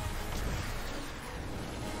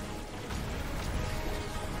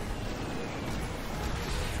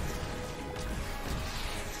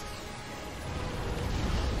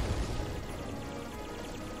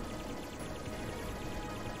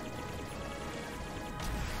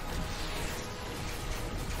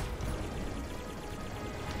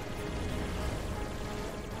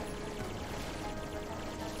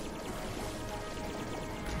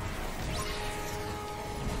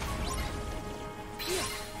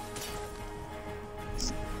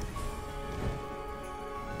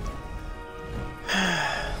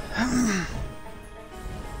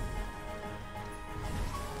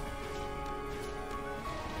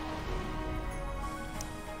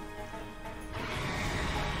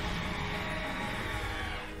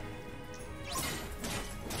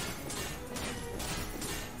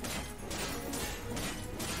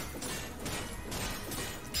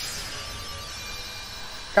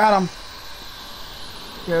 Got him.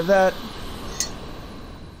 Hear that?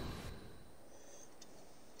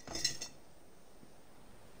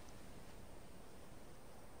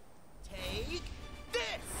 Take this.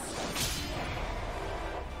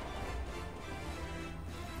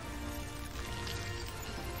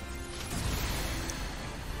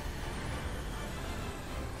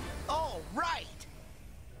 All right.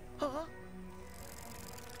 Huh?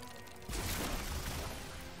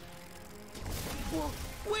 Whoa,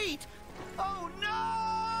 wait! Oh no!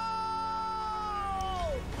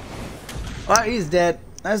 Oh, he's dead.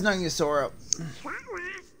 That's not you, Sora.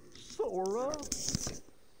 Sora?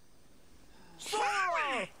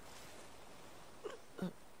 Sora!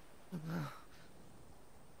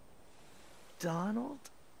 Donald?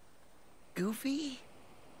 Goofy?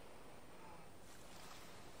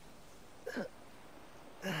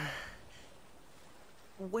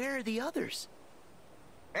 Where are the others?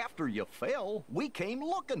 After you fell, we came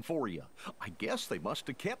looking for you. I guess they must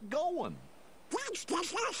have kept going.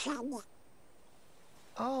 That's awesome.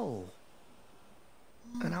 Oh.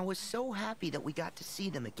 And I was so happy that we got to see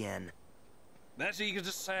them again. That eager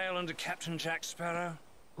to sail under Captain Jack Sparrow?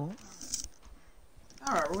 Oh?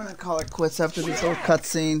 Alright, we're gonna call it quits after this little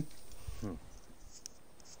cutscene.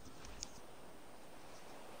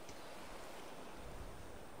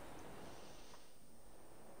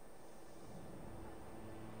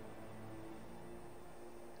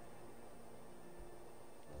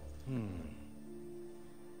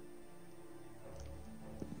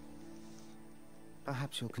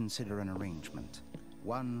 Perhaps you'll consider an arrangement.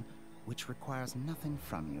 One which requires nothing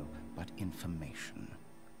from you but information.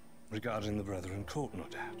 Regarding the Brethren Court, no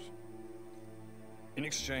doubt. In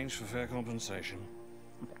exchange for fair compensation.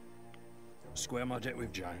 Square my debt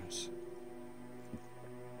with Jones.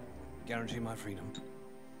 Guarantee my freedom.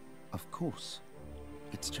 Of course.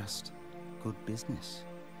 It's just good business.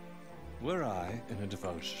 Were I in a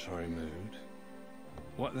divulgatory mood,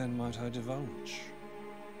 what then might I divulge?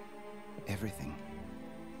 Everything.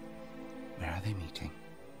 Where are they meeting?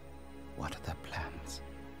 What are their plans?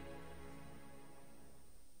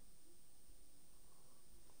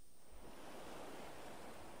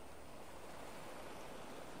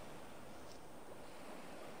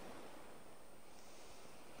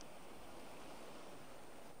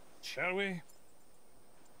 Shall we?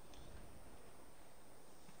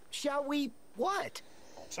 Shall we what?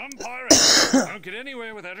 Some pirates don't get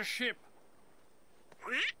anywhere without a ship.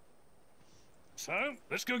 So,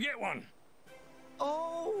 let's go get one.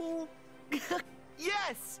 Oh,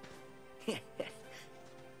 yes!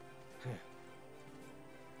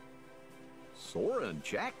 Sora and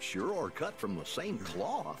Jack sure are cut from the same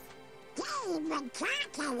cloth.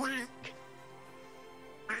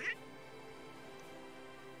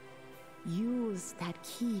 Use that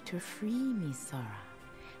key to free me, Sora,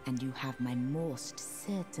 and you have my most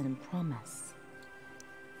certain promise.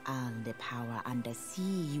 All the power under sea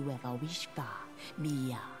you ever wished for be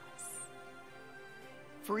yours.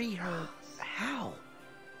 Free her how?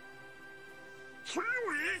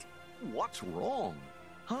 What's wrong?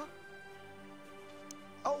 Huh?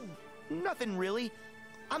 Oh, nothing really.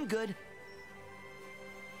 I'm good.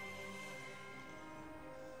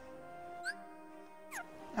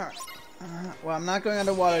 Alright. Well, I'm not going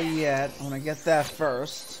underwater yet. I want to get that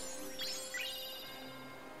first.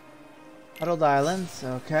 Huddled Islands,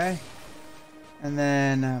 okay. And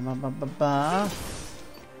then, there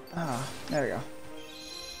we go.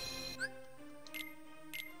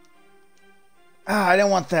 I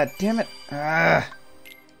didn't want that, damn it. I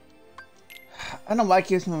don't like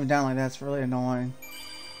keeps moving down like that, it's really annoying.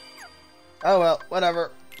 Oh well,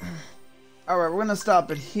 whatever. Alright, we're gonna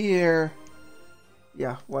stop it here.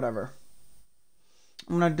 Yeah, whatever.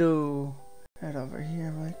 I'm gonna head over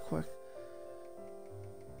here really quick.